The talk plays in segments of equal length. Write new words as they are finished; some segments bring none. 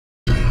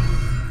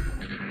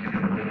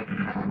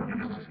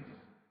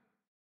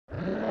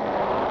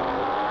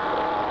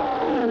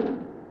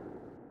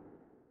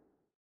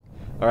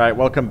Alright,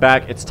 welcome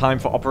back. It's time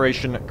for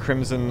Operation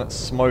Crimson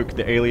Smoke,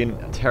 the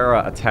alien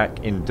terror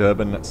attack in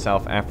Durban,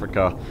 South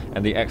Africa,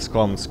 and the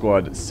XCOM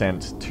squad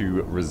sent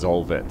to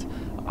resolve it.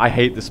 I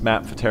hate this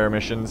map for terror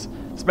missions.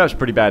 This map's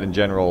pretty bad in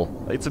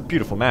general. It's a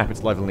beautiful map,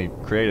 it's lovingly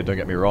created, don't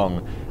get me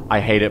wrong.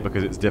 I hate it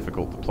because it's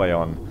difficult to play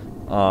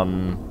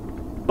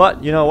on.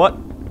 But, you know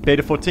what?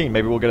 Beta 14,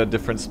 maybe we'll get a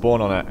different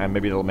spawn on it, and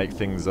maybe it'll make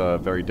things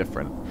very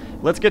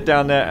different. Let's get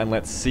down there and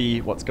let's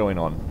see what's going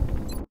on.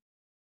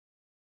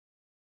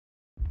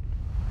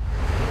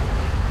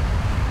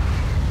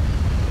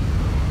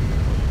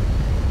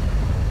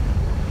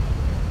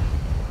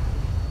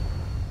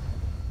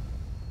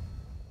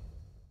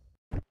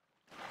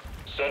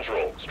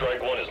 Central,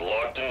 Strike 1 is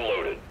locked and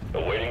loaded,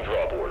 awaiting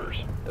drop orders.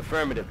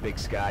 Affirmative, Big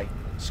Sky.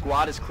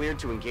 Squad is cleared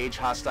to engage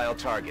hostile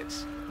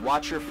targets.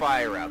 Watch your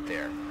fire out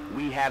there.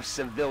 We have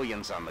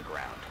civilians on the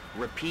ground.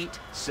 Repeat,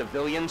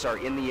 civilians are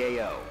in the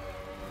AO.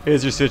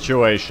 Here's your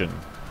situation.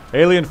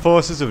 Alien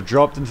forces have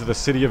dropped into the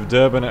city of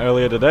Durban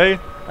earlier today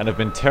and have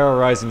been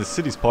terrorizing the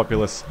city's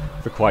populace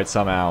for quite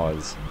some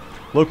hours.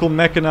 Local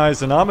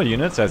mechanized and armored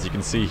units, as you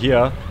can see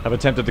here, have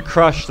attempted to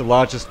crush the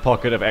largest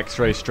pocket of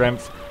X-ray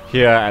strength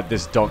here at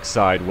this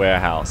dockside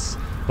warehouse,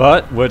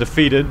 but were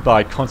defeated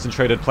by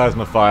concentrated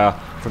plasma fire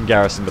from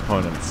garrisoned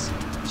opponents.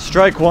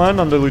 Strike 1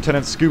 under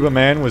Lieutenant Scuba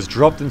Man was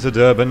dropped into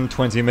Durban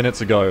 20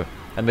 minutes ago,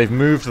 and they've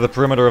moved to the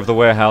perimeter of the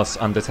warehouse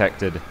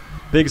undetected.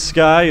 Big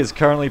Sky is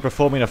currently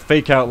performing a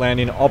fake-out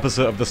landing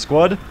opposite of the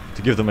squad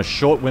to give them a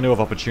short window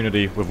of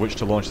opportunity with which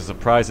to launch a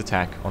surprise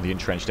attack on the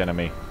entrenched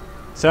enemy.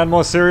 Sound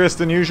more serious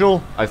than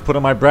usual? I've put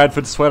on my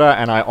Bradford sweater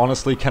and I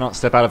honestly cannot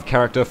step out of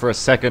character for a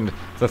second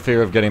for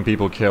fear of getting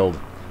people killed.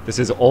 This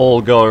is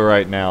all go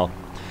right now.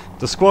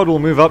 The squad will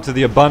move up to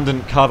the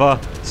abundant cover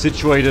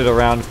situated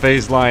around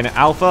phase line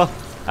Alpha,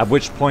 at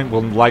which point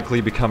we'll likely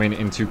be coming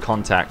into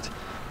contact.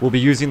 We'll be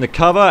using the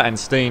cover and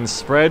staying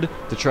spread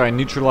to try and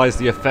neutralize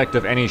the effect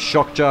of any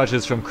shock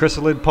charges from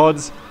chrysalid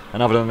pods,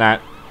 and other than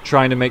that,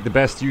 trying to make the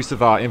best use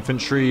of our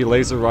infantry,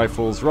 laser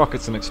rifles,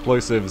 rockets and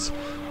explosives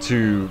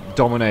to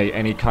dominate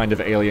any kind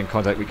of alien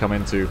contact we come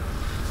into.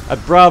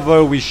 At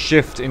Bravo, we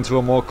shift into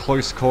a more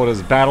close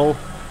quarters battle,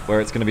 where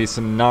it's going to be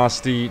some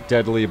nasty,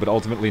 deadly, but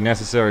ultimately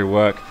necessary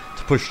work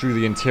to push through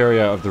the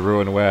interior of the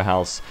ruined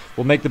warehouse.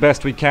 We'll make the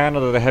best we can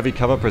under the heavy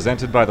cover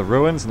presented by the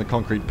ruins and the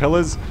concrete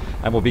pillars,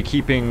 and we'll be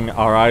keeping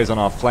our eyes on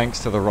our flanks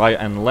to the right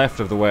and left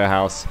of the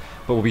warehouse,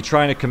 but we'll be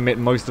trying to commit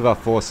most of our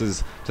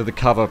forces to the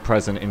cover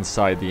present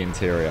inside the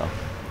interior.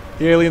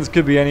 The aliens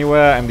could be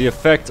anywhere, and the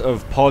effect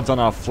of pods on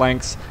our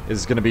flanks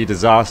is going to be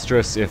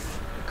disastrous if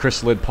a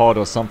chrysalid pod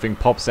or something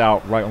pops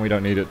out right when we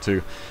don't need it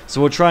to. So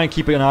we'll try and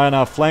keep an eye on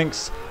our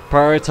flanks,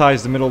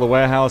 prioritize the middle of the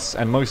warehouse,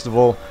 and most of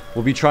all,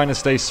 we'll be trying to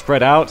stay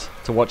spread out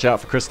to watch out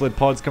for chrysalid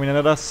pods coming in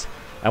at us,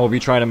 and we'll be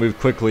trying to move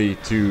quickly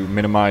to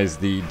minimize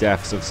the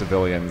deaths of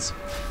civilians.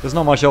 There's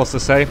not much else to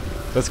say.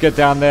 Let's get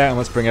down there and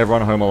let's bring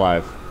everyone home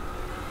alive.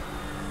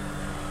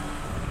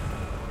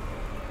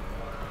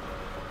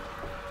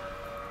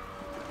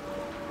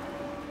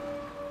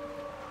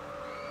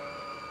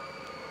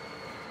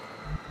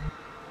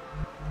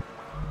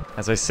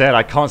 As I said,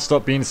 I can't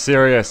stop being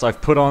serious.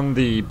 I've put on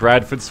the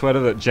Bradford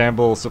sweater that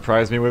Jamble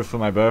surprised me with for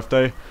my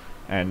birthday,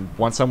 and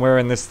once I'm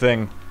wearing this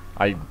thing,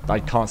 I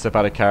can't step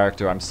out of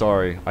character. I'm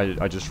sorry.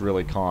 I just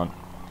really can't.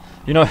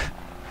 You know,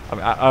 I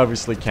mean, I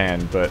obviously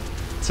can, but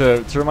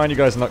to remind you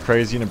guys I'm not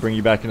crazy and to bring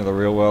you back into the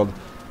real world,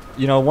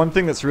 you know, one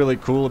thing that's really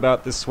cool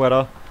about this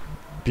sweater,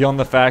 beyond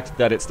the fact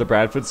that it's the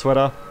Bradford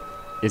sweater,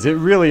 is it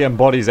really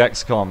embodies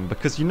XCOM,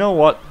 because you know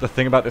what the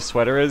thing about this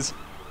sweater is?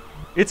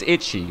 It's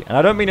itchy, and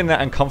I don't mean in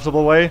that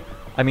uncomfortable way,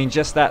 I mean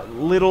just that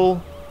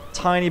little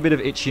tiny bit of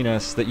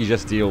itchiness that you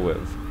just deal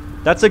with.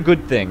 That's a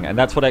good thing, and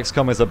that's what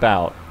XCOM is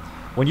about.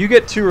 When you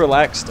get too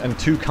relaxed and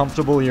too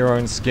comfortable in your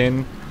own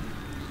skin,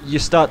 you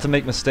start to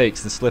make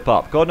mistakes and slip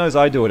up. God knows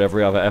I do it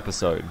every other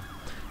episode.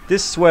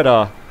 This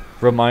sweater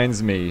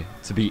reminds me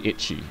to be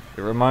itchy.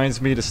 It reminds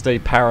me to stay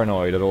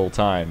paranoid at all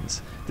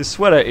times. This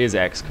sweater is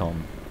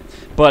XCOM.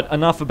 But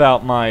enough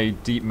about my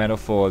deep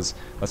metaphors,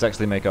 let's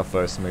actually make our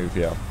first move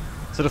here.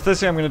 So the first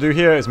thing I'm going to do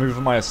here is move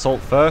my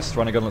assault first.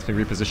 Running gun lets me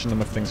reposition them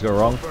if things go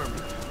wrong.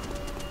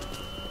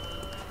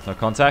 No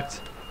contact.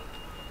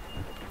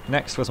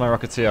 Next, where's my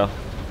Rocketeer?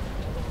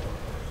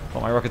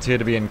 Want my Rocketeer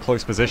to be in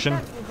close position.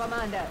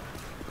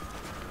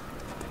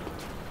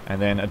 And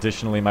then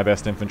additionally my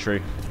best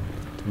infantry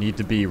need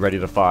to be ready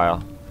to fire.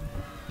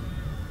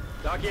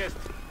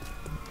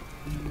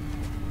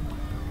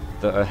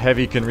 The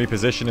heavy can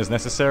reposition as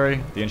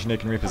necessary, the engineer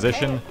can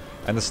reposition,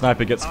 and the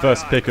sniper gets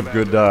first pick of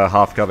good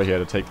half cover here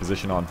to take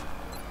position on.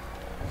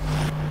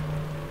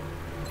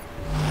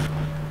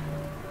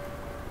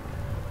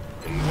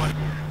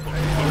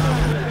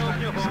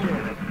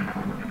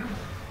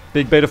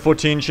 Big Beta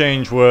 14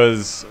 change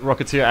was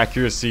Rocketeer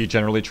accuracy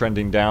generally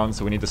trending down,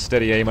 so we need to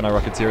steady aim on our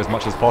Rocketeer as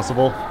much as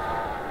possible.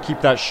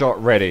 Keep that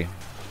shot ready.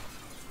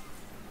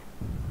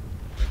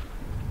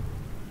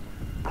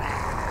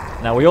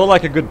 Now, we all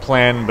like a good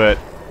plan, but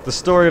the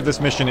story of this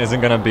mission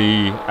isn't going to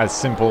be as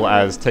simple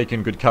as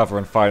taking good cover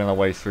and fighting our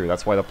way through.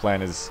 That's why the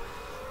plan is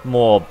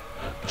more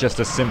just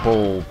a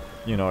simple,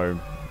 you know,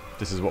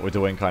 this is what we're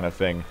doing kind of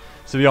thing.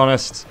 To be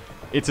honest,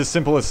 it's as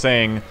simple as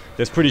saying,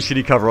 there's pretty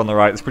shitty cover on the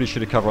right, there's pretty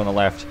shitty cover on the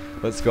left,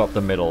 let's go up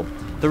the middle.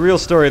 The real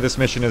story of this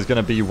mission is going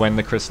to be when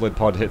the chrysalid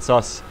pod hits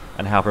us,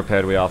 and how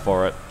prepared we are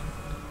for it.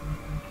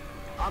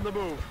 On the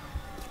move.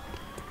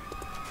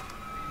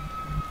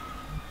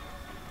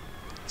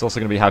 It's also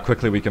going to be how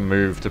quickly we can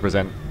move to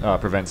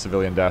prevent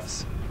civilian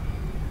deaths.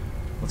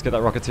 Let's get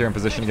that Rocketeer in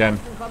position again.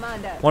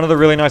 One of the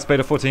really nice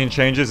Beta 14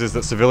 changes is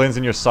that civilians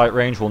in your sight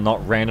range will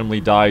not randomly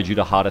die due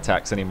to heart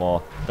attacks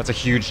anymore. That's a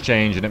huge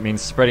change, and it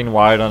means spreading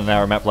wide on a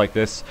narrow map like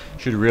this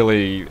should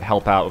really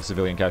help out with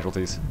civilian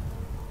casualties.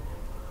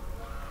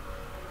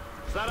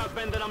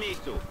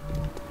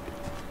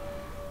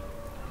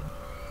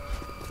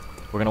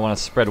 We're going to want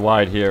to spread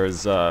wide here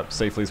as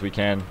safely as we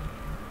can,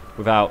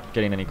 without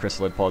getting any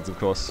chrysalid pods, of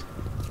course.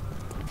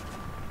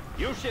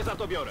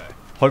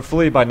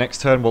 Hopefully by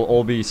next turn we'll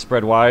all be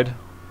spread wide.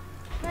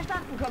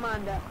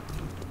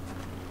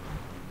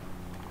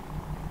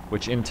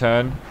 Which in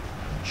turn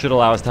should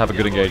allow us to have a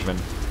good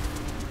engagement.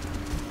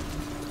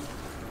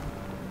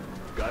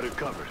 Got it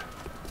covered.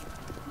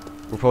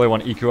 We'll probably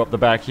want Iku up the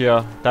back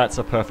here. That's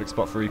a perfect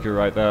spot for Iku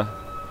right there.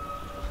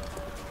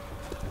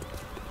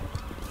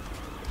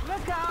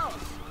 Look out!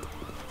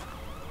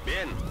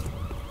 Bin.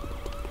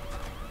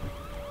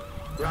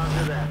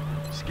 Roger that.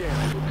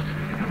 Scan.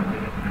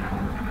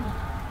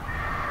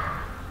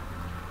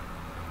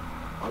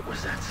 What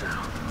was that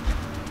sound?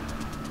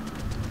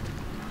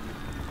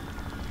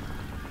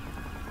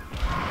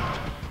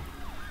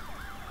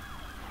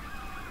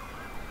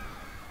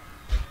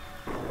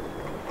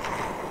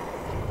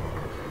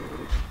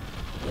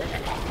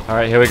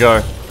 Alright, here we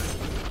go.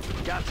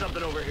 Got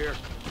something over here.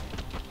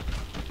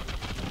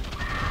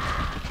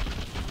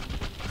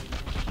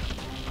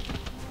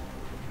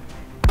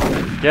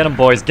 Get him,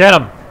 boys, get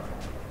him!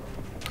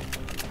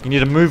 You need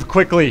to move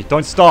quickly,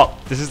 don't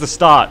stop. This is the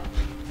start.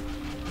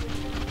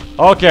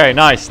 Okay,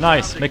 nice,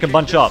 nice. Make them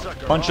bunch up.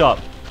 Bunch up.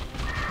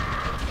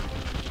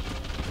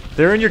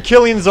 They're in your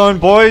killing zone,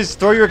 boys.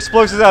 Throw your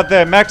explosives out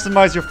there.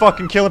 Maximize your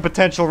fucking killing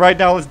potential right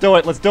now. Let's do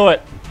it. Let's do it.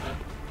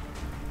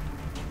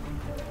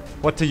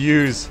 What to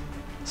use?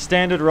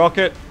 Standard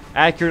rocket.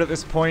 Accurate at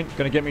this point.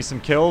 Gonna get me some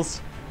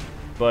kills.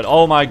 But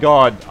oh my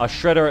god. A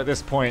shredder at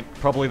this point.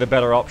 Probably the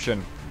better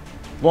option.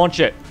 Launch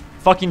it.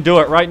 Fucking do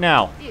it right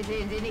now.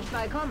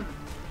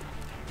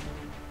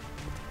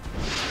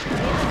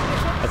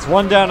 That's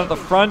one down at the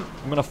front.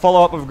 I'm gonna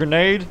follow up with a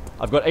grenade.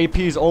 I've got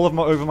APs all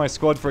over my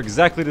squad for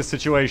exactly this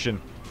situation.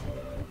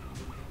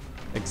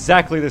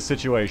 Exactly this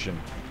situation.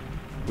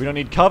 We don't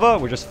need cover,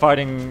 we're just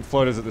fighting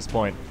floaters at this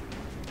point.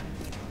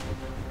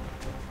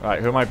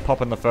 Alright, who am I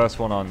popping the first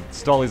one on?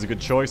 Stolly's a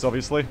good choice,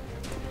 obviously.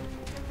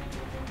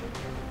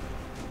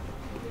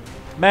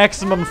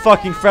 Maximum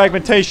fucking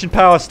fragmentation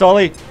power,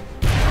 Stolly!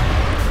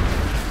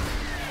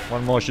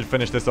 One more should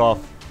finish this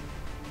off.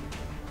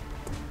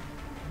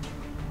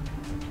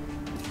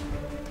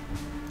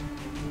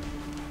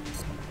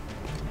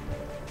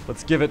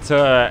 Let's give it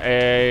to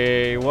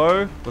a...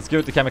 Whoa. Let's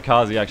give it to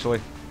Kamikaze,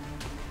 actually.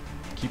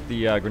 Keep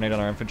the grenade on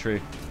our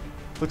infantry.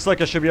 Looks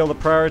like I should be able to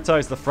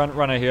prioritize the front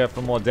runner here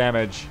for more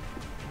damage.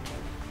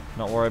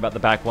 Not worry about the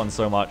back one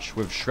so much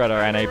with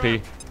Shredder and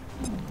AP.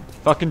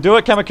 Fucking do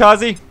it,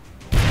 Kamikaze!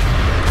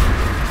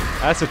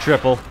 That's a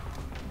triple.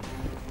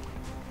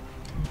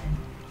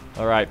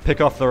 Alright,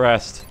 pick off the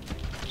rest.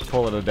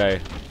 Call it a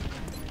day.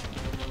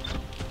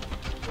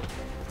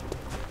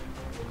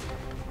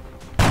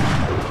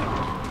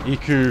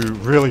 Iku,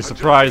 really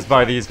surprised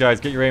by these guys.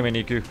 Get your aim in,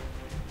 Iku.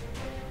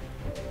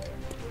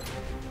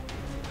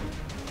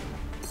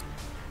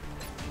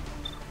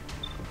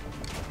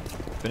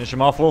 Finish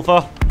him off,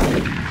 Wolfer.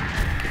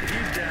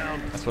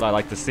 That's what I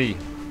like to see.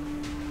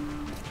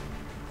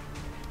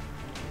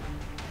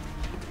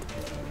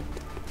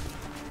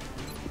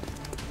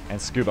 And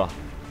Scuba.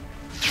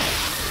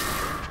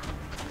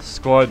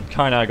 Squad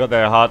kinda got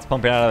their hearts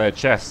pumping out of their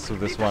chests with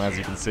this one, as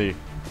you can see.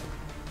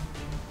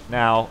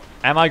 Now,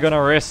 am I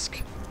gonna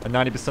risk a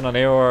 90% on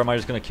air, or am I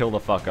just gonna kill the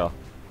fucker?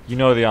 You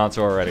know the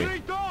answer already.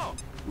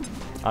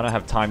 I don't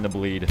have time to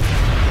bleed.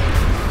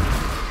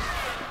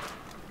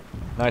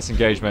 Nice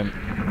engagement.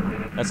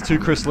 That's 2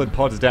 chrysalid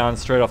pods down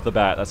straight off the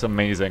bat. That's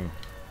amazing.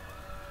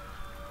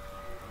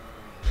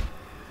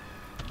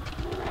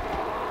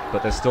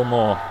 But there's still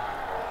more.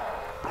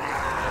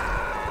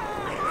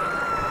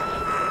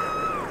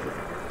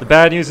 The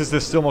bad news is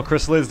there's still more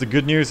chrysalids. The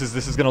good news is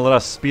this is gonna let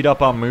us speed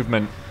up our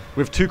movement.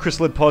 With 2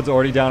 chrysalid pods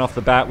already down off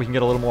the bat, we can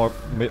get a little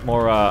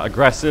more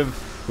aggressive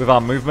with our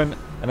movement,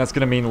 and that's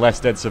going to mean less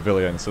dead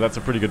civilians. So that's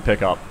a pretty good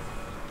pickup.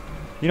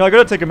 You know, I got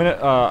to take a minute,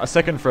 a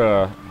second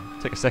for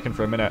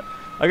a minute.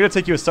 I got to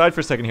take you aside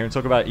for a second here and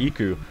talk about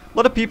Iku. A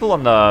lot of people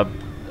on the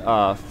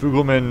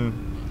Fugelman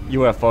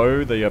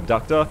UFO, the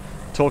abductor,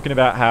 talking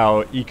about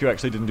how Iku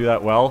actually didn't do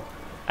that well.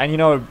 And you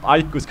know,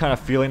 I was kind of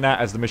feeling that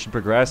as the mission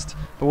progressed.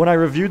 But when I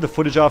reviewed the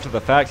footage after the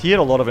fact, he had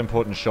a lot of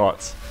important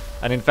shots.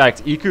 And in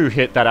fact, Iku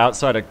hit that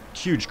outside a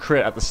huge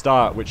crit at the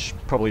start, which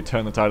probably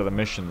turned the tide of the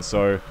mission.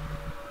 So,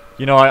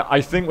 You know, I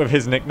think with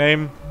his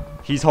nickname,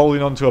 he's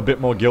holding on to a bit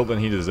more guilt than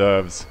he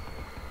deserves.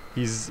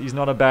 He's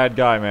not a bad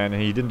guy, man,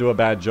 and he didn't do a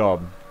bad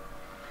job.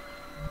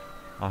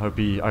 I hope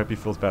he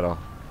feels better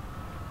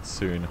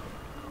soon.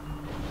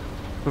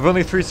 With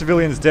only 3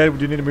 civilians dead, we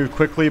do need to move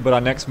quickly, but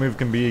our next move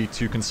can be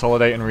to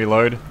consolidate and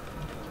reload.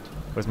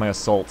 Where's my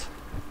assault?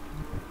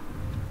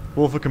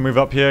 Wolfer can move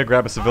up here,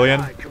 grab a civilian.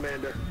 Aye,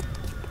 Commander.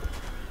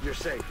 You're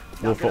safe.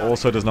 Wolfer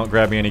also does not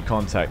grab me any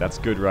contact. That's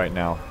good right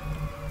now.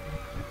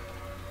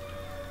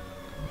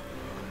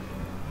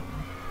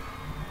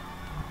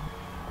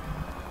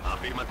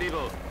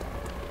 Afirmativo.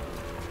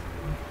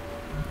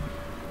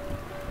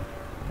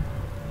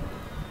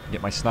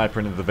 Get my sniper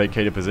into the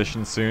vacated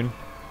position soon.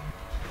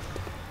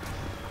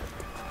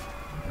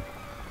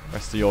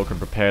 Rest of y'all can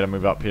prepare to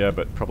move up here,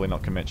 but probably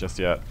not commit just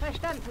yet.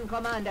 Verstanden,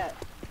 Commander.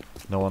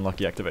 No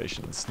unlucky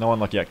activations. No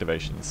unlucky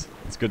activations.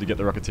 It's good to get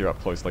the Rocketeer up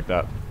close like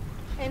that.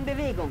 In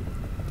Bewegung.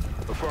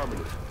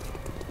 Affirmative.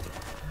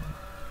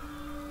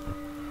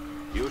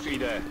 You see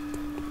there.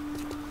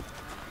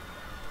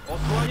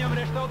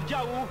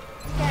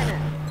 Scanner.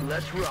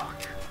 Let's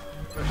rock.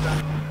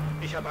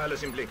 Verstanden. Ich habe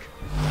alles im Blick.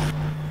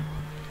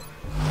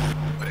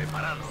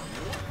 Preparado.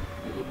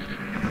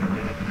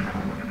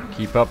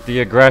 Keep up the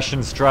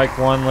aggression, strike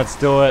one, let's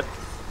do it.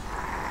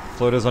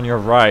 Floaters on your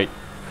right.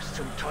 Was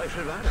zum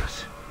Teufel war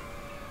das?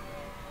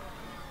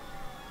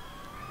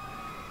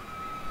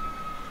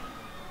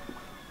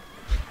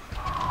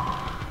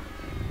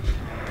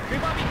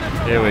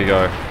 Here we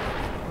go.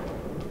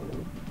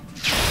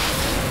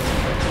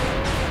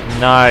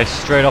 Nice,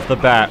 straight off the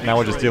bat. Now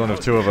we're just dealing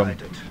with 2 of them.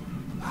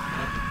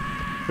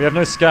 We have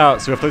no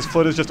scouts, so if those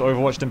floaters just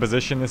overwatched in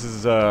position, this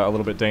is a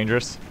little bit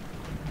dangerous.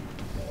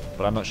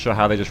 But I'm not sure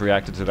how they just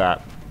reacted to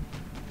that.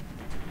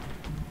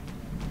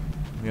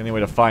 The only way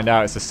to find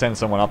out is to send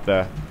someone up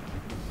there.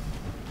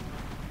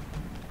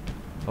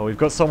 Oh, we've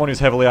got someone who's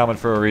heavily armored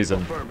for a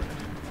reason.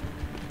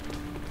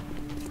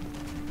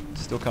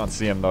 Still can't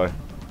see him though.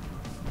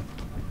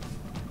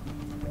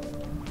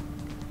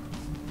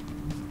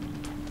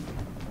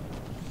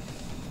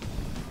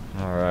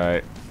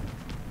 Alright.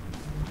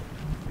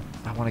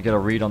 I want to get a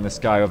read on this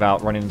guy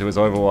without running into his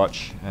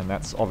overwatch, and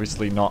that's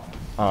obviously not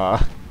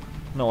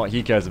what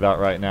he cares about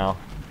right now.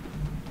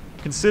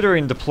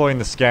 Considering deploying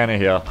the scanner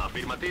here.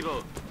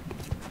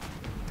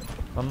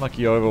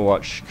 Unlucky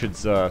overwatch could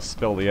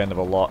spell the end of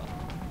a lot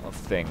of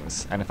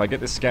things, and if I get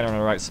this scanner in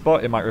the right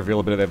spot, it might reveal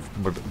a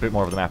bit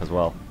more of the map as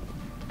well.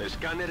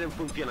 Scanner en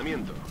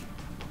funcionamiento.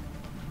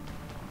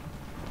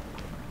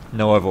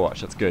 No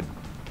overwatch, that's good.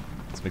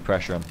 Let's me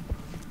pressure him.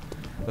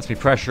 Let's me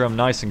pressure him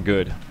nice and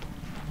good.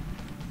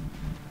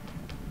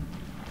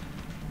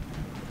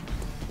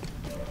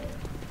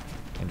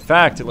 In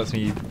fact, it lets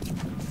me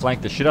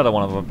flank the shit out of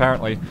one of them,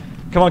 apparently.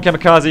 Come on,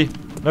 Kamikaze.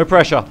 No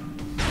pressure.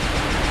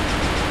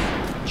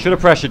 Should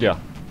have pressured you.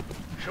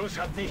 Schuss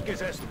hat nicht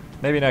gesessen.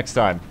 Maybe next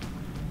time.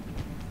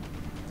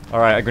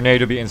 Alright, a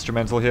grenade would be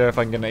instrumental here if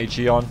I can get an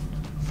HE on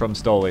from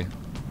Stoli.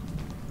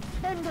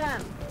 Bin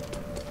dran.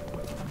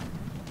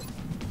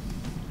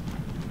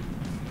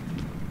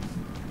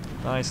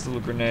 Nice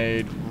little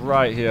grenade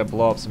right here.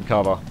 Blow up some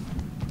cover.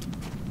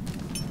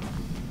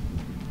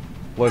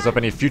 Blows up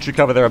any future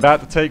cover they're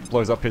about to take.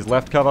 Blows up his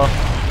left cover.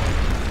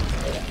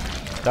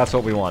 That's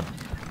what we want.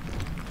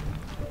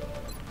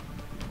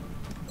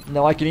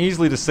 Now I can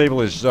easily disable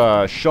his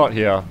shot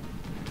here.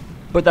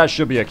 But that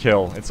should be a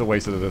kill. It's a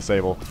waste of the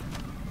disable.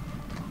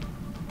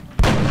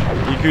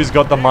 Iku's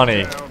got the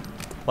money.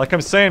 Like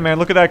I'm saying, man,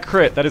 look at that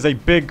crit. That is a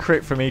big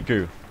crit from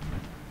Iku.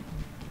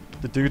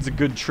 The dude's a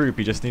good troop.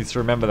 He just needs to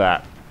remember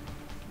that.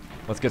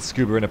 Let's get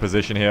Scuba in a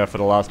position here for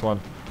the last one.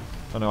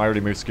 Oh no, I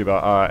already moved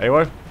Scuba.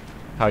 Awo?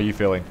 How are you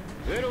feeling?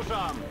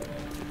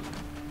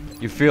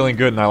 You're feeling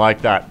good and I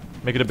like that.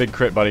 Make it a big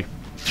crit, buddy.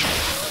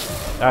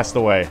 That's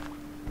the way.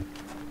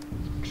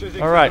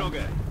 Alright.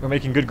 We're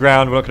making good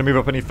ground. We're not going to move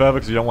up any further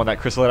because we don't want that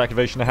chrysalid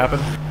activation to happen.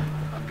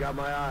 I've got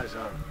my eyes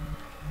on.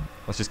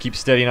 Let's just keep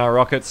steadying our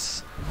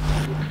rockets.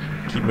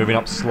 Keep moving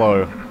up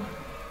slow.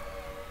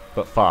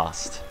 But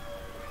fast.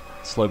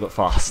 Slow but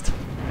fast.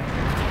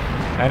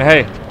 And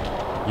hey,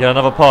 yet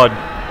another pod.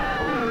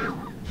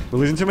 We're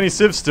losing too many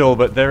civs still,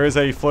 but there is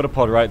a floater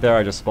pod right there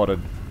I just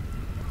spotted.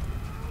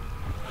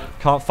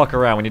 Can't fuck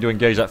around. We need to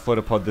engage that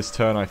floater pod this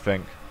turn, I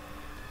think.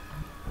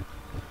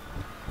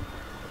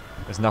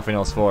 There's nothing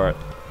else for it.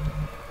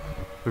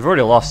 We've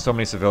already lost so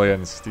many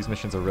civilians. These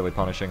missions are really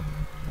punishing.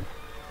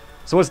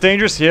 So what's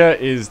dangerous here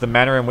is the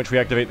manner in which we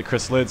activate the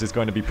chrysalids is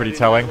going to be pretty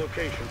telling.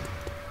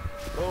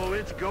 Oh,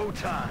 it's go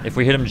time. If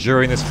we hit him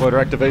during this floater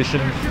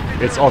activation,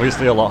 it's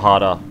obviously a lot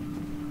harder.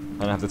 I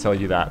don't have to tell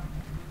you that.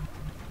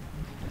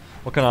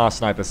 What can our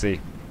sniper see?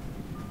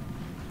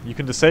 You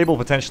can disable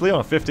potentially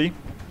on a 50.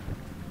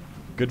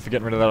 Good for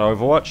getting rid of that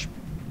overwatch.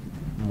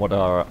 What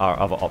are our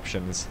other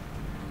options?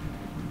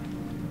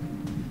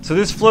 So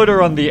this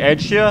floater on the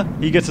edge here,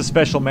 he gets a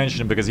special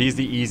mention because he's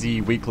the easy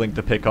weak link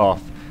to pick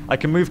off. I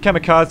can move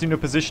Kamikaze into a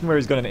position where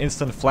he's got an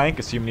instant flank,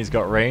 assuming he's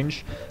got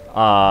range.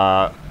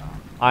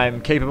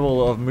 I'm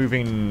capable of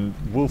moving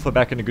Wolfer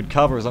back into good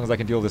cover as long as I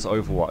can deal with this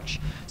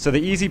Overwatch. So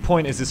the easy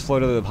point is this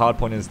floater, the hard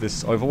point is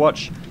this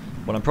Overwatch.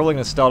 What I'm probably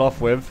going to start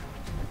off with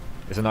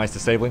is a nice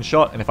disabling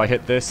shot, and if I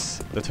hit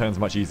this, the turn's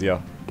much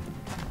easier.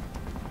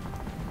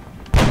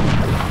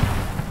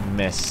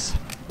 Miss.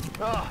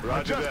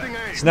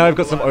 So now we've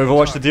got some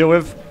Overwatch to deal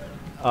with,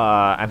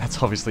 and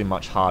that's obviously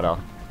much harder.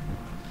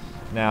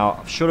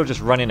 Now, short of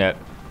just running it,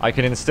 I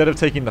can, instead of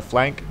taking the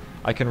flank,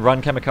 I can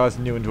run Kamikaze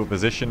New into a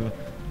position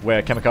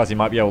where Kamikaze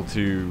might be able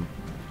to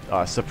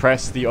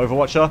suppress the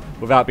Overwatcher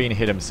without being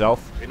hit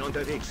himself.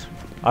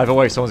 Either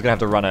way, someone's going to have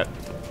to run it.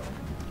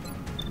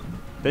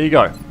 There you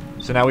go.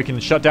 So now we can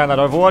shut down that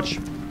Overwatch.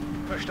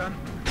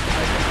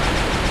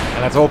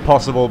 And that's all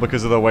possible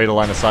because of the way the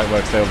line of sight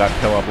works there with that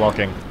pillar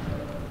blocking.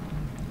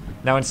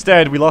 Now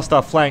instead, we lost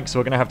our flank, so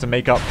we're going to have to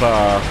make up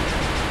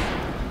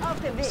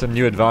some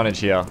new advantage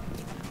here.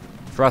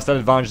 For us, that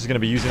advantage is going to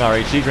be using our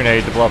HE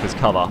grenade to blow up his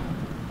cover.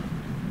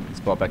 Let's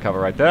blow up that cover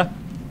right there.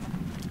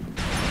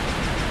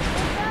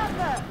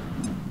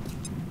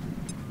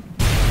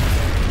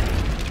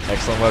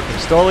 Excellent work from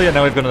Stolly, and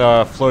now we've got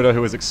a floater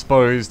who is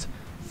exposed,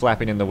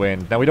 flapping in the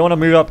wind. Now we don't want to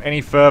move up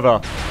any further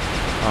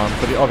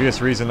for the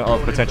obvious reason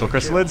of potential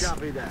chrysalids.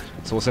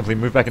 So we'll simply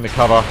move back into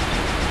cover.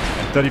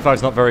 And 35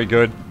 is not very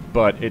good,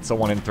 but it's a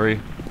 1 in 3.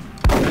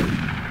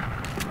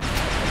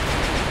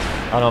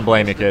 I don't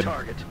blame you, kid.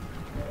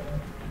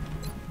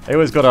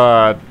 Awa's got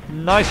a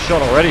nice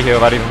shot already here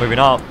without even moving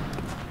up.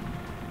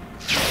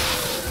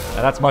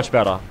 And that's much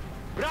better.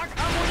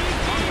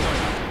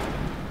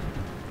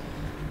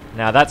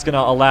 Now that's going to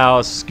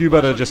allow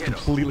Scuba to just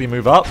completely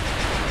move up.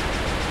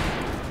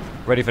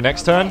 Ready for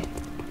next turn.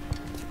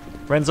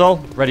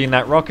 Renzol, ready in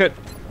that rocket.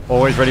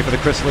 Always ready for the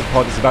chrysalid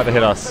pod that's about to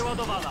hit us.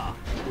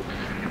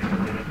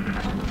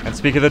 And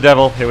speak of the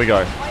devil, here we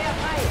go.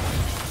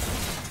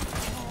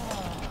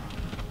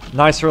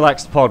 Nice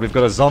relaxed pod. We've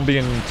got a zombie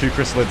and 2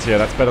 chrysalids here.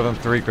 That's better than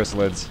 3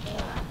 chrysalids.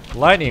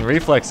 Lightning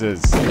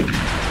reflexes.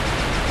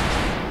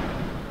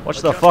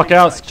 Watch the fuck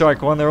out,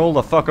 Strike One. They're all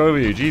the fuck over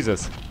you.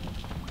 Jesus.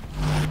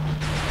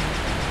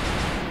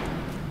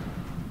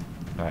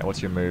 Alright,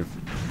 what's your move?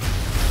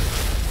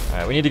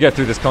 Alright, we need to get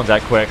through this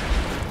contact quick.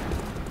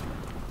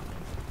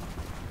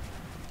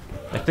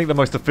 I think the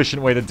most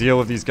efficient way to deal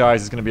with these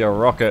guys is going to be a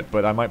rocket,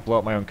 but I might blow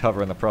up my own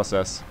cover in the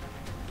process.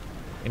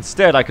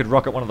 Instead, I could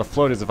rocket one of the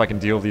floaters if I can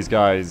deal with these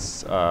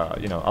guys,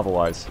 you know,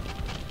 otherwise.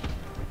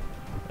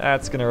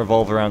 That's going to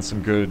revolve around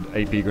some good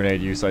AP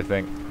grenade use, I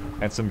think.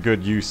 And some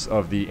good use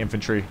of the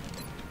infantry.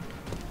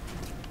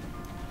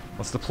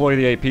 Let's deploy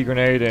the AP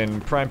grenade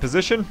in prime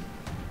position.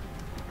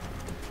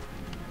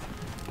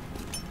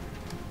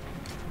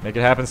 Make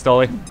it happen,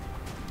 Stolly.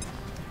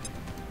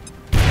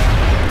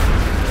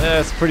 Yeah,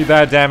 it's pretty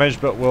bad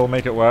damage, but we'll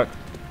make it work.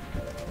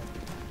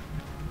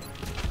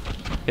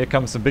 Here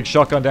comes some big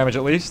shotgun damage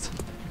at least.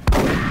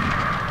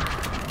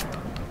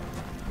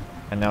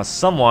 And now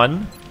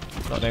someone,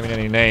 not naming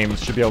any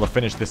names, should be able to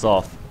finish this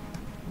off.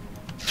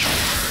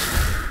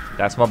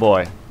 That's my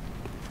boy.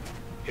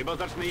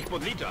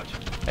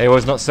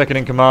 Awa's not second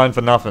in command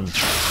for nothing.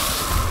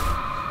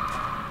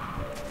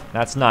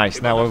 That's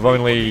nice. Now we've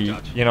only,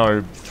 you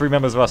know, 3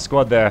 members of our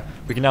squad there.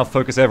 We can now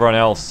focus everyone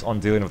else on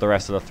dealing with the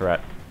rest of the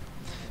threat.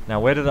 Now,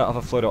 where did that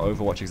other floater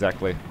overwatch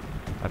exactly?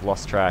 I've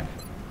lost track.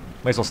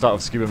 May as well start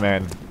with Scuba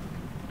Man.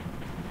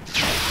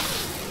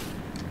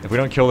 If we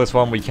don't kill this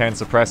one, we can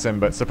suppress him,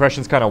 but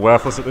suppression's kind of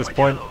worthless at this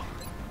point.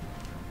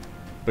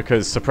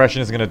 Because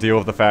suppression is going to deal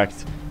with the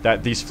fact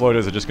that these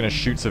floaters are just going to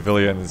shoot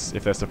civilians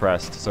if they're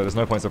suppressed. So there's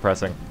no point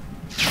suppressing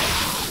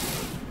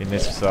in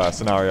this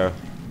scenario.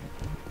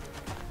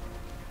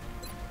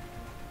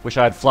 Wish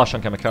I had flush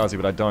on Kamikaze,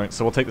 but I don't.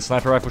 So we'll take the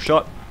sniper rifle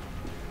shot.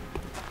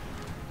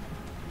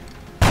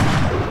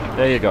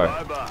 There you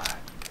go.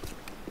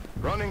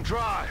 Running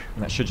dry.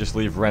 And that should just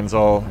leave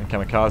Renzol and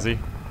Kamikaze.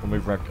 We'll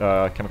move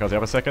Kamikaze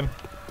up a second.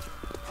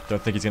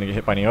 Don't think he's going to get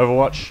hit by any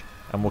Overwatch.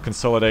 And we'll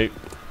consolidate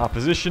our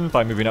position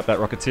by moving up that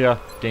Rocketeer,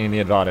 gaining the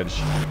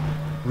advantage.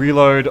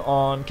 Reload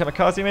on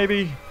Kamikaze,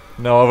 maybe?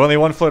 No, I've only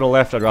 1 floater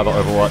left. I'd rather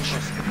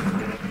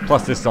Overwatch.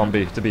 Plus this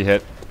zombie to be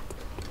hit.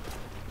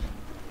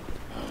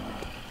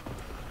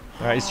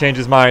 Alright, he's changed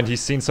his mind.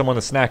 He's seen someone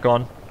to snack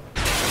on.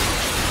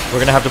 We're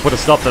going to have to put a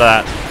stop to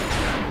that.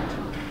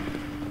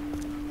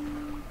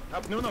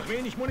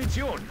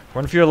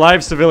 Run for your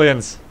lives,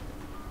 civilians.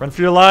 Run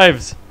for your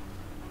lives.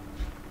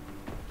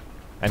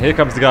 And here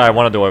comes the guy I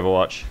wanted to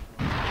Overwatch.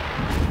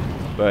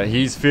 But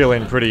he's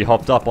feeling pretty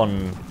hopped up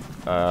on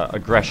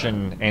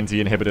aggression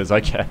anti-inhibitors,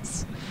 I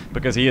guess.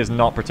 Because he is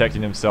not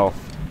protecting himself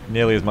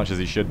nearly as much as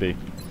he should be.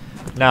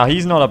 Now,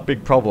 he's not a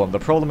big problem. The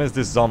problem is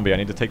this zombie. I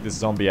need to take this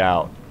zombie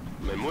out.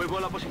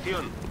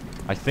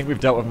 I think we've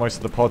dealt with most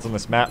of the pods on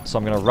this map, so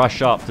I'm going to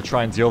rush up to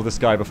try and deal with this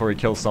guy before he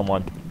kills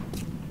someone.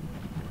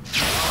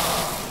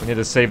 We need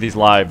to save these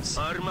lives.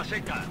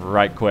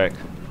 Right quick.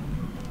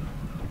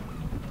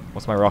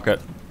 What's my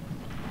rocket?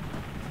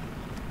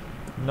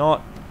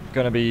 Not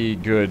going to be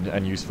good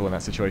and useful in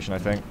that situation, I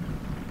think.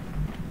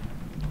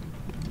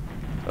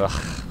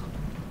 Ugh.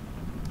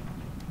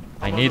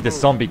 I need this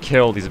zombie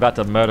killed. He's about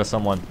to murder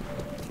someone.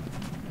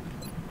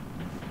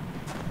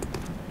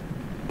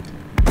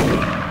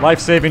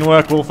 Life-saving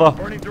work, Wolfer.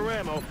 Burning through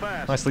ammo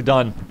fast. Nicely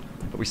done.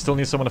 But we still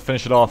need someone to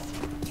finish it off.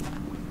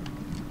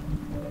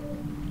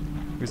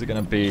 Who's it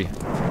gonna be?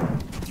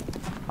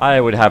 I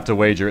would have to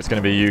wager it's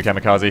gonna be you,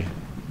 Kamikaze.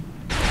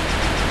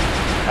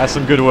 That's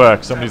some good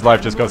work. Somebody's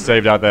life just got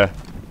saved out there.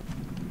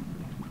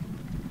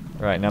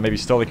 Alright, now maybe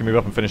Stolly can move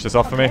up and finish this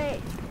off for me.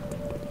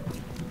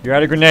 You're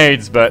out of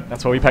grenades, but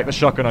that's why we packed the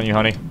shotgun on you,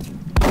 honey.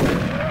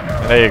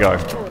 And there you go.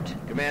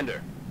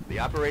 Commander, the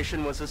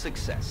operation was a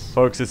success.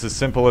 Folks, it's as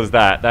simple as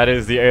that. That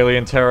is the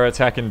alien terror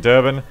attack in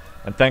Durban,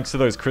 and thanks to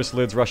those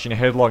chrysalids rushing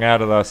headlong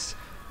out at us,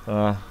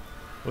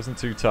 wasn't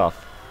too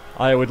tough.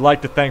 I would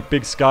like to thank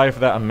Big Sky for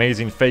that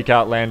amazing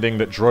fake-out landing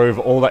that drove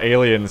all the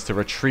aliens to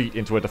retreat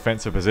into a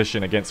defensive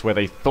position against where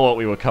they thought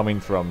we were coming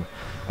from.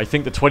 I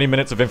think the 20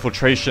 minutes of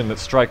infiltration that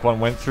Strike One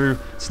went through,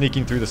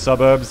 sneaking through the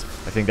suburbs,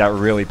 I think that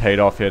really paid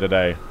off here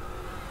today.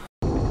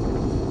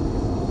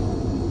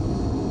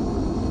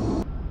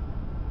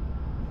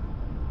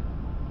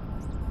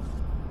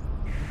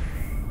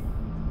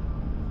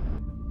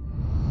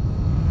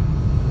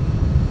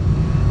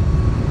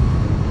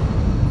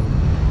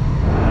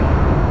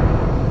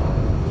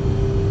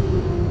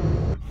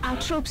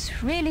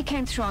 Troops really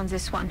came through on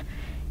this one.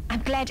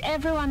 I'm glad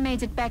everyone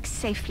made it back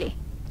safely.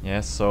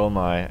 Yes, so am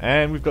I.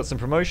 And we've got some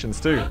promotions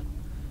too.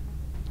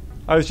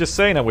 I was just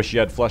saying I wish you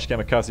had Flush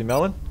Kamikaze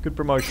Melon. Good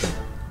promotion.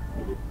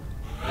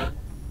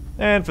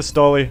 And for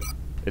Stolly,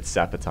 it's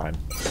Sapper time.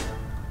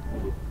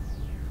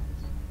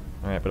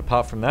 Alright, but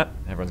apart from that,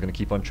 everyone's going to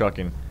keep on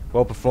trucking.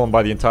 Well performed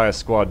by the entire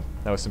squad.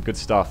 That was some good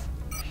stuff.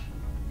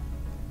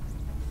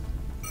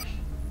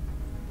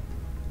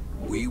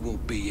 We will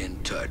be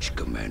in touch,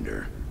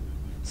 Commander.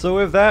 So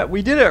with that,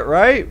 we did it,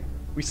 right?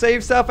 We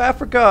saved South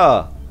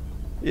Africa!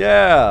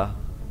 Yeah.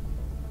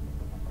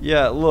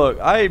 Yeah, look,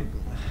 I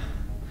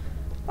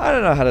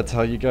don't know how to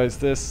tell you guys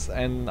this,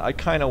 and I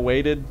kind of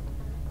waited,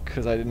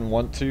 because I didn't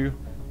want to.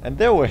 And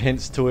there were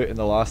hints to it in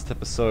the last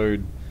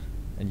episode,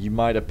 and you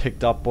might have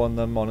picked up on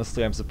them.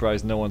 Honestly, I'm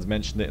surprised no one's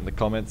mentioned it in the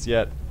comments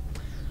yet.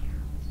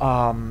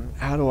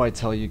 How do I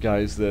tell you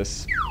guys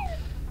this?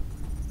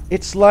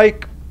 It's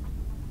like,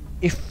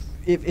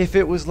 if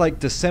it was like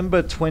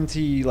December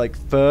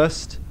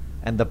 21st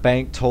and the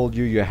bank told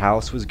you your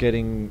house was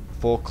getting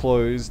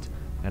foreclosed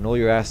and all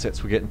your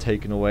assets were getting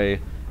taken away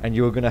and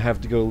you were going to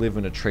have to go live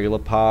in a trailer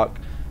park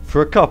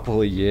for a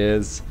couple of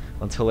years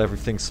until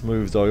everything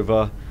smooths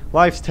over.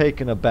 Life's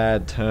taken a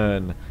bad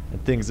turn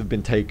and things have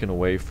been taken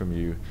away from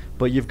you.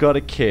 But you've got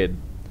a kid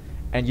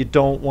and you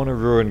don't want to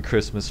ruin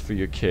Christmas for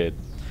your kid.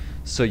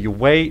 So you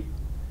wait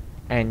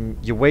and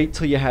you wait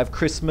till you have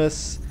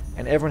Christmas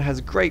and everyone has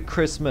a great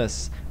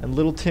Christmas, and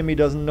little Timmy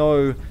doesn't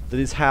know that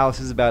his house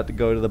is about to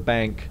go to the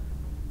bank,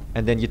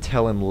 and then you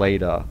tell him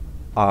later,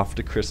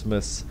 after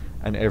Christmas,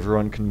 and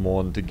everyone can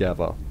mourn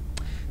together.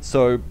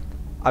 So,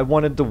 I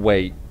wanted to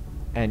wait,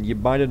 and you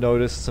might have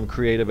noticed some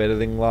creative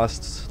editing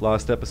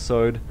last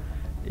episode.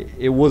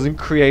 It wasn't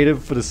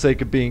creative for the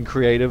sake of being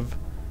creative.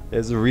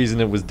 There's a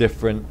reason it was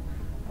different.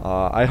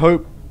 I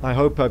hope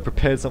I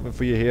prepared something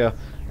for you here.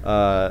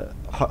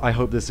 I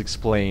hope this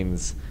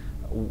explains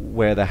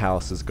where the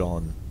house has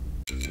gone.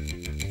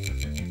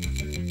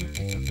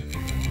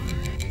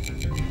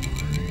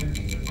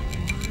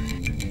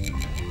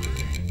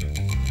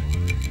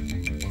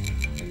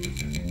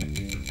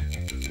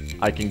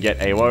 I can get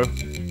AWO.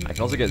 I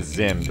can also get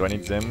Zim. Do I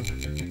need Zim?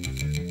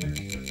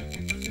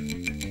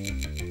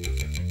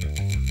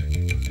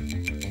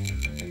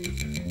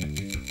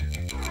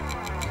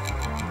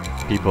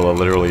 People are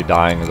literally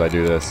dying as I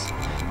do this.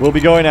 We'll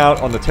be going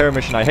out on the terror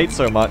mission I hate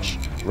so much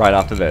right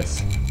after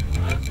this.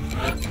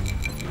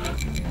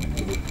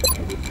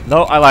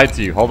 No, I lied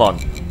to you. Hold on.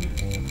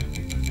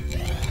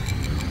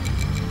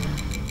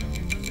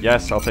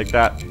 Yes, I'll take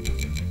that.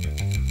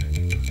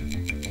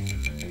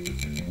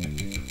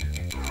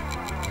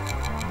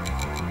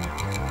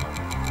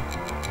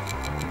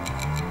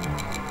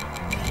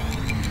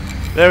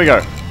 There we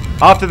go.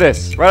 After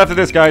this. Right after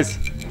this, guys.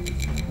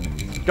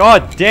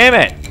 God damn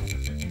it!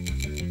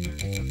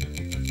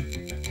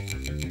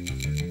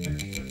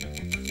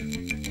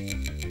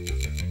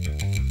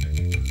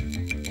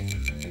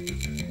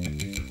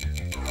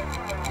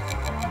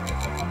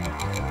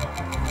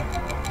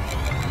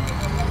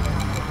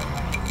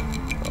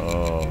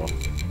 Oh.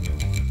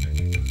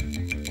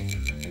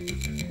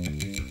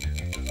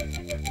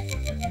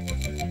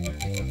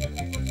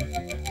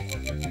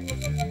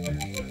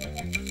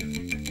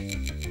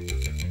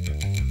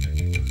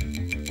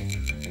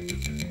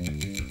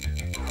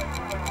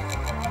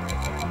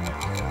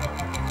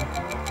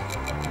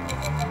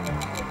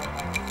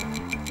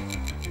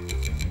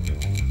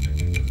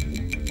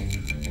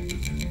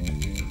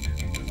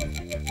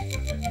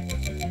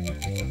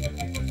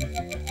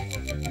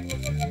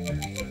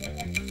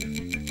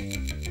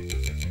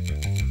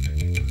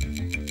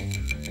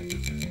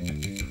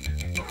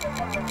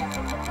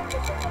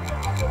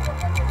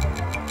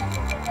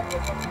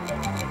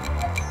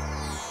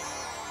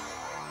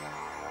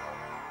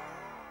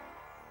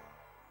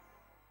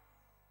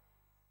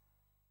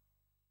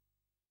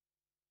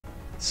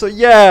 So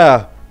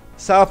yeah,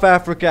 South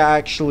Africa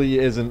actually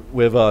isn't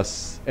with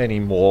us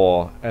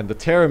anymore, and the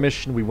terror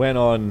mission we went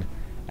on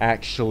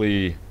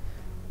actually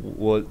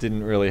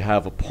didn't really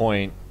have a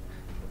point.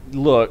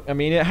 Look, I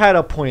mean, it had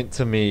a point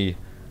to me.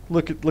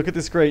 Look at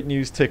this great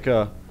news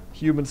ticker.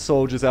 Human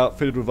soldiers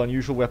outfitted with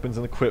unusual weapons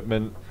and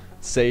equipment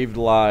saved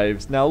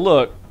lives. Now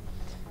look,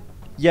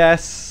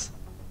 yes,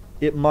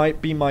 it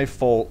might be my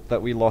fault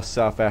that we lost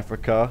South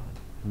Africa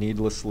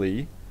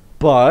needlessly,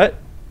 but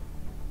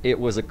it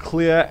was a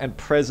clear and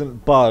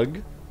present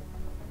bug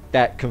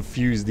that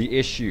confused the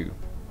issue.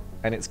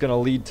 And it's going to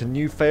lead to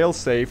new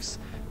failsafes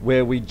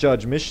where we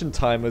judge mission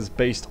timers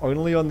based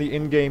only on the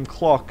in-game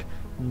clock,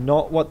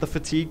 not what the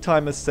fatigue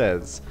timer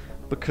says.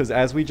 Because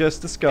as we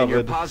just discovered... And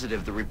you're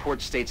positive the report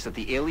states that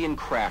the alien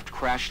craft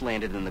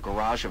crash-landed in the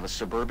garage of a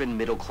suburban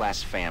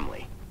middle-class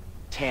family.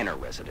 Tanner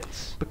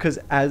residence. Because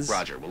as...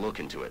 Roger, we'll look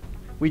into it.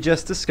 We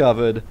just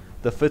discovered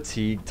the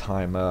fatigue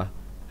timer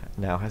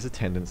now has a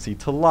tendency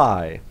to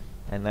lie.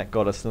 And that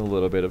got us in a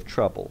little bit of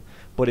trouble.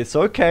 But it's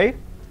okay,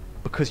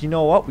 because you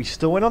know what? We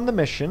still went on the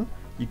mission.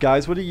 You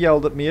guys would have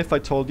yelled at me if I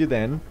told you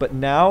then. But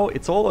now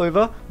it's all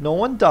over. No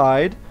one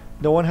died.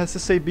 No one has to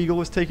say Beagle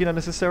was taking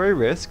unnecessary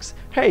risks.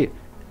 Hey,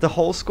 the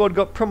whole squad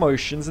got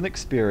promotions and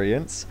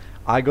experience.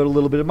 I got a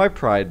little bit of my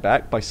pride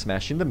back by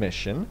smashing the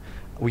mission.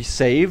 We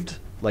saved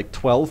like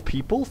 12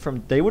 people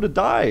from... They would have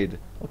died.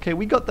 Okay,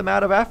 we got them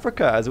out of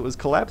Africa as it was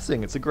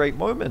collapsing. It's a great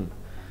moment.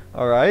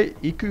 Alright,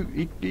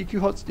 Iku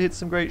hit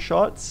some great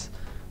shots.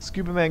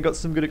 Scuba Man got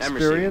some good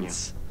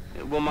experience.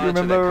 We'll You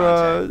monitor remember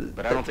that contact,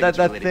 but I don't think it's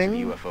that related thing?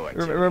 to UFO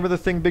activity. Remember the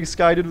thing Big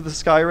Sky did with the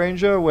Sky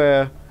Ranger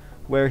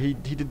where he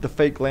did the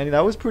fake landing?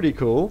 That was pretty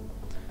cool.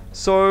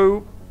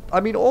 So, I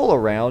mean, all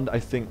around, I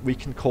think we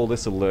can call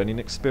this a learning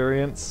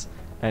experience.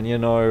 And you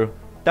know,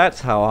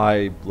 that's how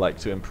I like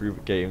to improve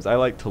at games. I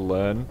like to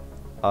learn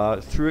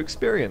through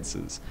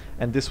experiences.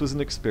 And this was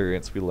an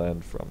experience we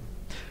learned from.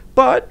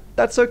 But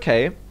that's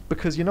okay,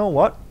 because you know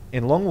what?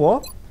 In Long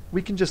War,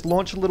 we can just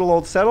launch a little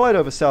old satellite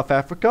over South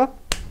Africa.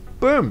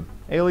 Boom!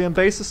 Alien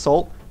base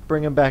assault,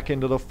 bring them back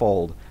into the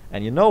fold.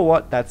 And you know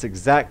what? That's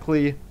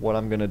exactly what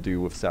I'm going to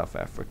do with South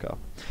Africa.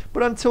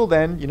 But until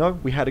then, you know,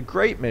 we had a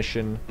great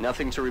mission.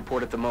 Nothing to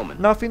report at the moment.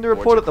 Nothing to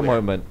report Boards at the are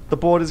clear. moment. The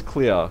board is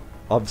clear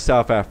of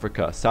South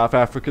Africa. South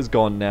Africa's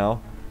gone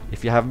now.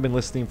 If you haven't been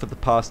listening for the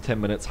past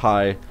 10 minutes,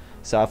 hi.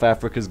 South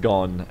Africa's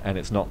gone, and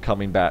it's not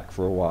coming back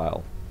for a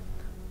while.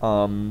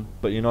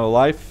 But you know,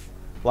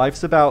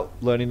 life's about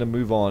learning to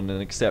move on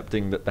and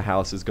accepting that the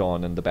house is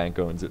gone and the bank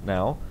owns it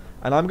now.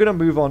 And I'm going to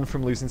move on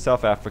from losing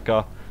South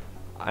Africa,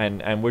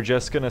 and we're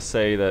just going to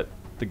say that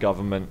the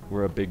government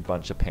were a big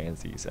bunch of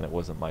pansies and it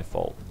wasn't my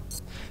fault.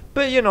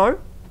 But you know,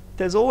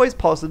 there's always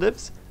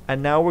positives,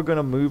 and now we're going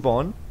to move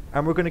on,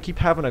 and we're going to keep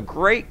having a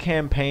great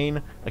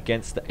campaign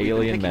against the alien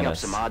We've been picking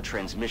menace. up some odd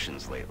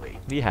transmissions lately.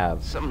 We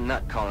have. Some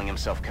nut calling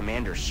himself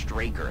Commander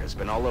Straker has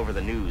been all over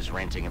the news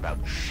ranting about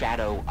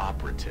shadow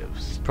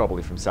operatives.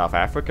 Probably from South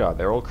Africa.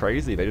 They're all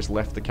crazy. They just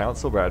left the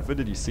council, Bradford.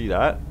 Did you see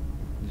that?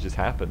 It just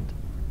happened.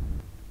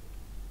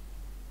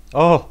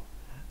 Oh,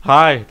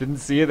 hi. Didn't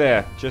see you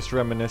there. Just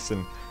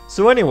reminiscing.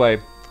 So anyway,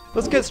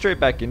 let's get straight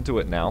back into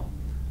it now.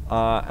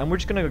 And we're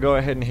just going to go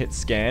ahead and hit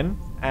scan,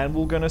 and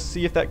we're going to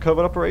see if that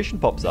covert operation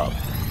pops up.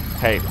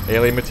 Hey,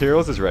 alien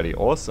materials is ready.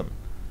 Awesome.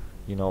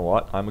 You know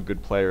what? I'm a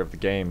good player of the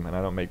game, and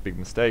I don't make big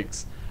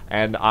mistakes.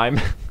 And I'm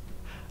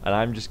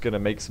just going to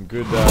make some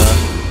good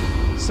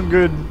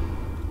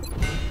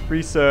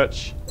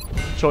research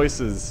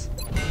choices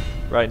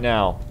right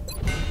now.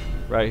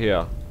 Right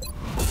here.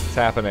 It's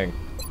happening.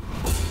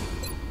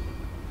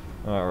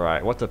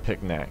 Alright, what to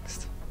pick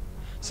next?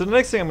 So the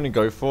next thing I'm going to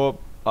go for,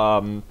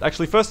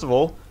 actually first of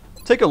all,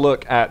 take a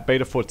look at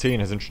Beta 14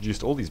 has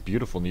introduced all these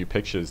beautiful new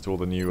pictures to all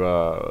the new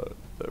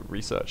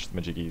research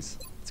majiggies.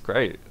 It's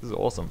great. This is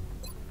awesome.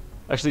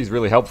 Actually, it's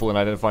really helpful in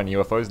identifying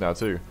UFOs now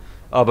too.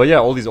 But yeah,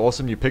 all these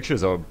awesome new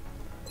pictures are...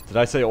 Did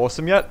I say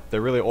awesome yet?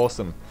 They're really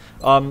awesome.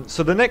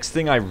 So the next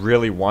thing I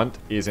really want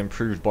is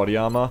improved body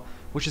armor,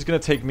 which is going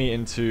to take me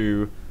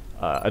into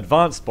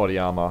advanced body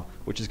armor,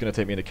 which is going to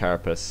take me into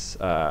Carapace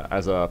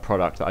as a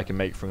product that I can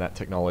make from that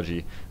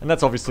technology. And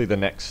that's obviously the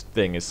next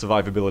thing, is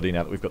survivability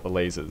now that we've got the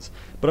lasers.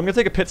 But I'm going to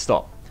take a pit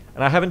stop.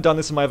 And I haven't done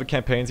this in my other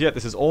campaigns yet.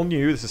 This is all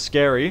new, this is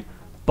scary,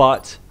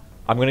 but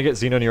I'm going to get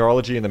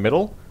xenoneurology in the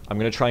middle. I'm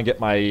going to try and get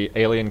my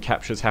alien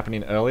captures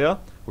happening earlier.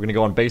 We're going to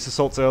go on base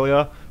assaults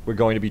earlier. We're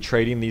going to be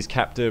trading these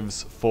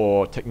captives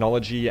for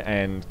technology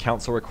and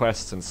council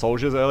requests and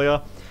soldiers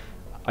earlier.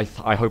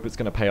 I hope it's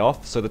going to pay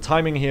off. So the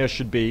timing here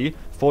should be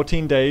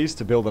 14 days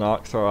to build an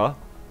arc thrower.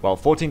 Well,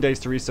 14 days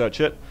to research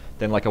it,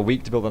 then like a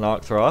week to build an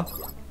arc thrower.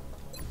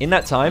 In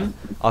that time,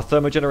 our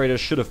thermogenerators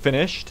should have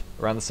finished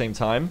around the same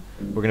time.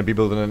 We're going to be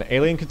building an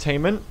alien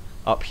containment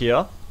up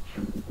here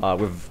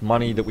with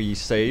money that we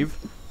save.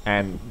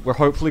 And we're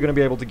hopefully going to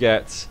be able to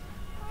get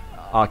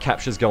our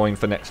captures going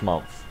for next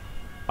month.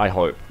 I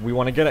hope. We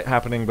want to get it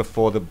happening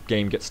before the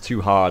game gets too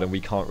hard and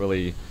we can't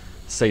really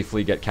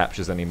safely get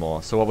captures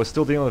anymore. So while we're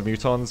still dealing with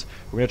mutons,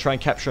 we're going to try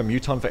and capture a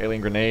muton for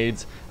alien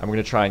grenades, and we're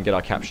going to try and get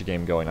our capture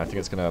game going. I think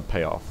it's going to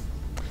pay off.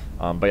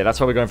 But yeah, that's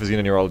why we're going for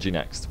xenoneurology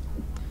next.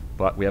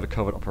 But we have a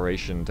covert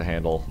operation to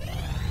handle.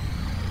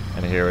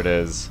 And here it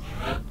is.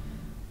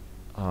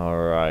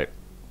 Alright.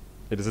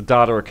 It is a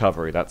data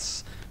recovery.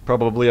 That's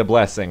probably a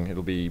blessing.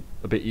 It'll be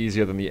a bit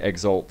easier than the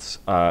Exalt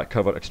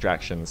covert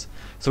extractions.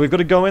 So we've got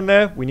to go in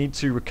there. We need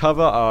to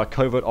recover our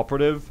covert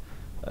operative,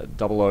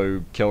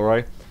 00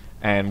 Kilroy,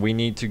 and we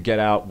need to get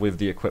out with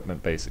the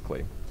equipment,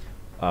 basically.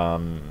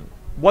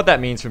 What that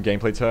means from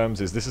gameplay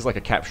terms is this is like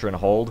a capture and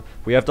hold.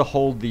 We have to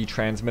hold the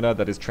transmitter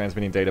that is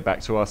transmitting data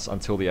back to us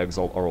until the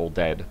Exalt are all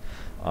dead.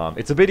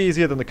 It's a bit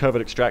easier than the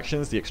covert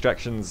extractions. The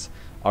extractions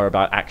are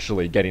about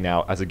actually getting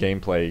out as a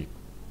gameplay,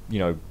 you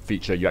know,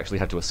 feature. You actually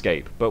have to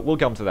escape, but we'll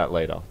come to that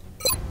later.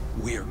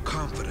 We are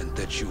confident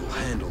that you will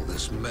handle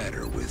this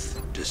matter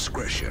with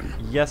discretion.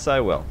 Yes, I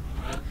will.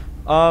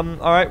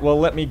 Alright, well,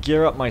 let me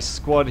gear up my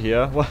squad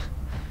here. Well,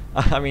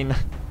 I mean,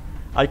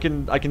 I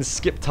can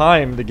skip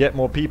time to get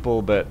more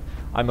people, but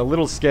I'm a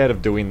little scared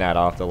of doing that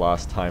after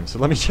last time, so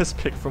let me just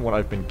pick from what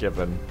I've been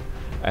given,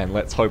 and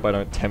let's hope I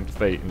don't tempt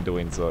fate in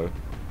doing so.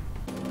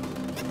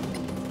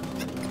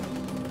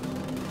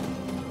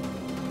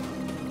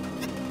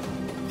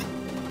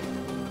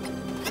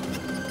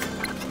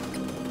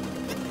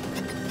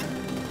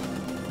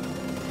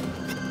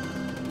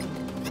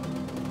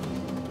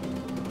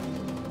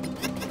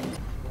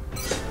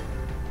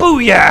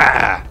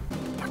 Booyah!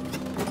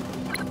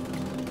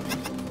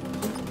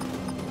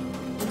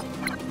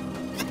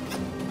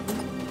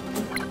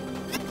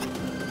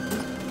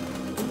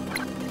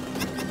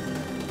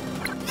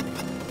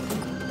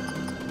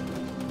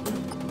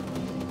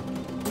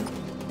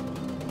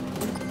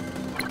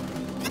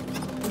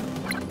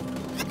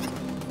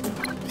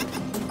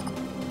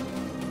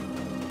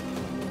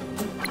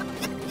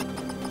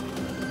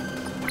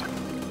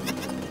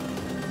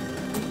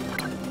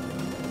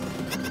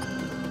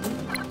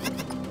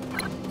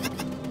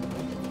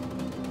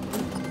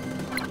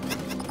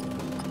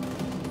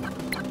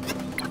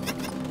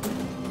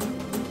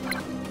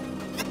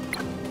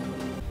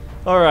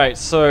 Alright,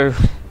 so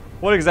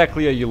what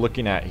exactly are you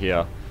looking at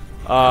here?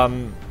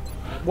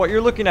 What you're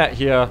looking at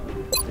here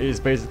is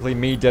basically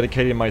me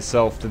dedicating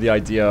myself to the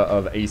idea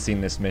of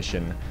acing this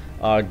mission.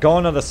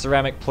 Gone are the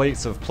ceramic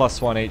plates of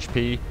 +1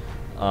 HP.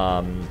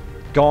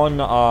 Gone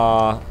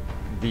are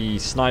the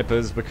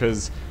snipers,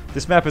 because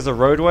this map is a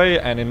roadway,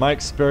 and in my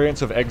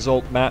experience of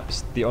Exalt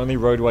maps, the only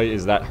roadway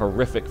is that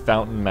horrific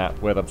fountain map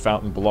where the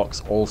fountain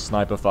blocks all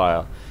sniper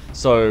fire.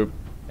 So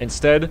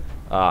instead,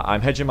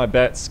 I'm hedging my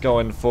bets,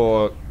 going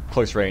for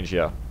close range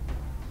here.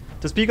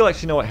 Does Beagle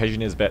actually know what hedging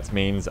his bets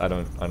means? I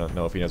don't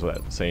know if he knows what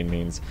that saying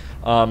means.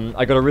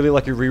 I got a really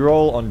lucky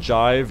reroll on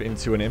Jive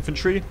into an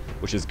infantry,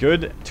 which is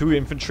good. 2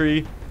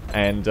 infantry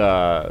and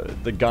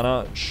the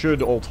gunner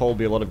should all told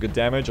be a lot of good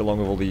damage, along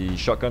with all the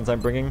shotguns I'm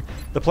bringing.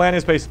 The plan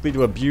is basically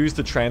to abuse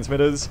the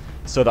transmitters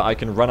so that I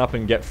can run up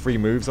and get free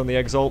moves on the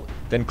Exalt,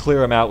 then clear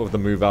them out with the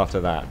move after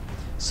that.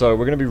 So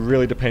we're going to be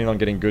really depending on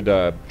getting good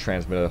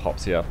transmitter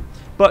hops here.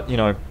 But, you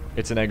know,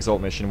 it's an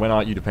Exalt mission. When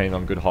aren't you depending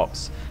on good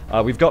hops?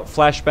 We've got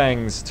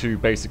flashbangs to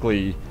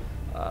basically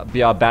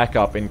be our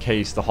backup in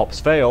case the hops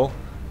fail.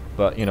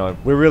 But, you know,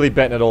 we're really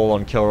betting it all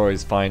on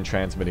Kilroy's fine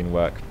transmitting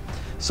work.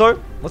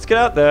 So, let's get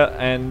out there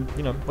and,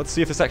 you know, let's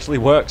see if this actually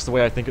works the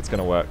way I think it's going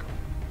to work.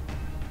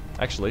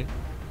 Actually,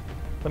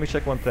 let me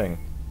check one thing.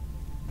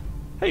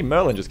 Hey,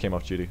 Merlin just came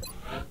off duty.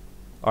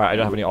 Alright, I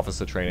don't have any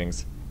officer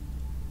trainings.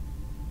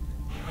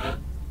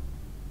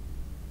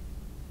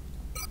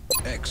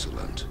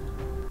 Excellent.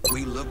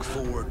 We look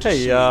forward to Hey,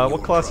 seeing what your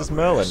class is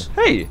Merlin? progress.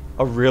 Hey,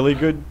 a really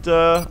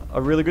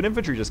good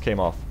infantry just came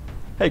off.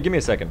 Hey, give me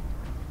a second.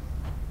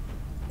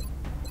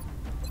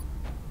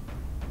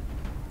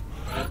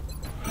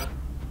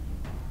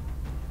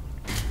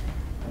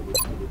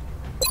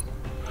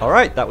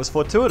 Alright, that was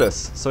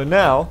fortuitous. So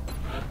now,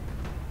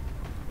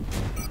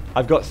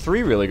 I've got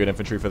 3 really good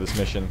infantry for this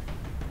mission.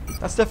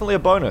 That's definitely a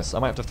bonus. I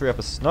might have to free up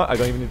a... No, I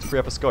don't even need to free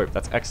up a scope.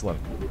 That's excellent.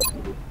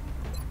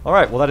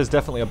 Alright, well that is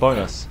definitely a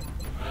bonus.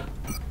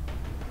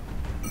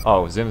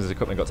 Oh, Zim's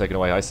equipment got taken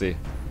away, I see.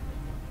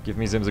 Give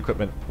me Zim's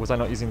equipment. Was I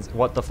not using...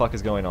 What the fuck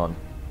is going on?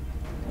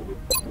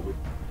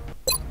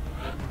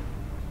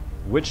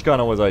 Which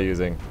gunner was I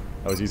using?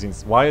 I was using...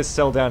 Why is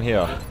Cell down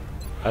here?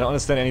 I don't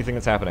understand anything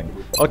that's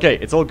happening. Okay,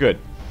 it's all good.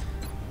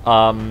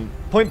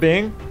 Point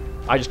being,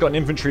 I just got an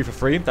infantry for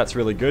free. That's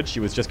really good. She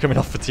was just coming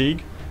off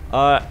fatigue.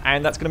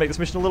 And that's going to make this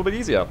mission a little bit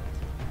easier.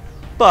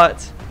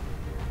 But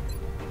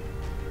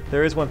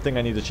there is one thing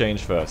I need to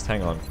change first.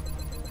 Hang on.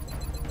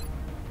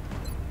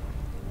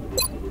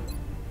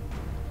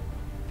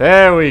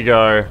 There we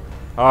go.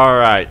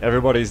 Alright,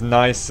 everybody's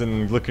nice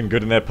and looking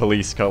good in their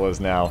police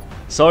colors now.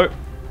 So,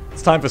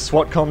 it's time for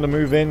SWATCOM to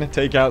move in,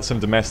 take out some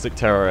domestic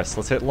terrorists.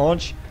 Let's hit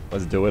launch.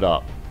 Let's do it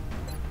up.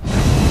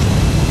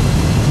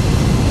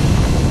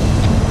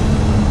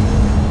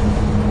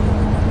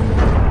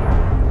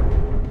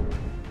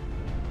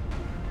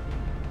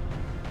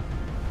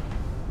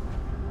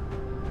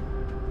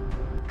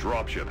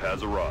 Dropship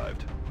has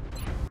arrived.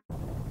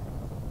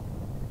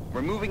 We're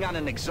We're moving on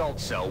an Exalt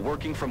cell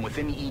working from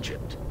within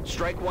Egypt.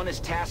 Strike 1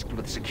 is tasked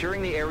with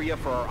securing the area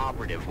for our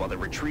operative while they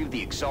retrieve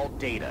the Exalt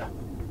data.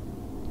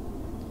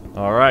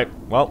 Alright,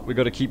 well, we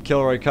got to keep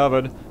Kilroy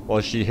covered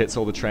while she hits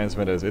all the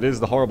transmitters. It is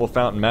the horrible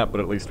fountain map,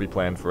 but at least we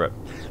planned for it.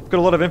 We've got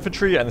a lot of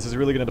infantry, and this is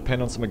really going to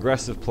depend on some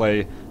aggressive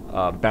play,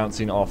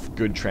 bouncing off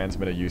good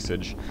transmitter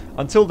usage.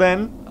 Until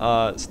then,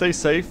 stay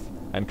safe,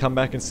 and come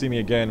back and see me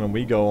again when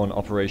we go on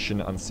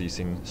Operation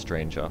Unceasing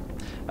Stranger.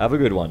 Have a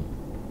good one.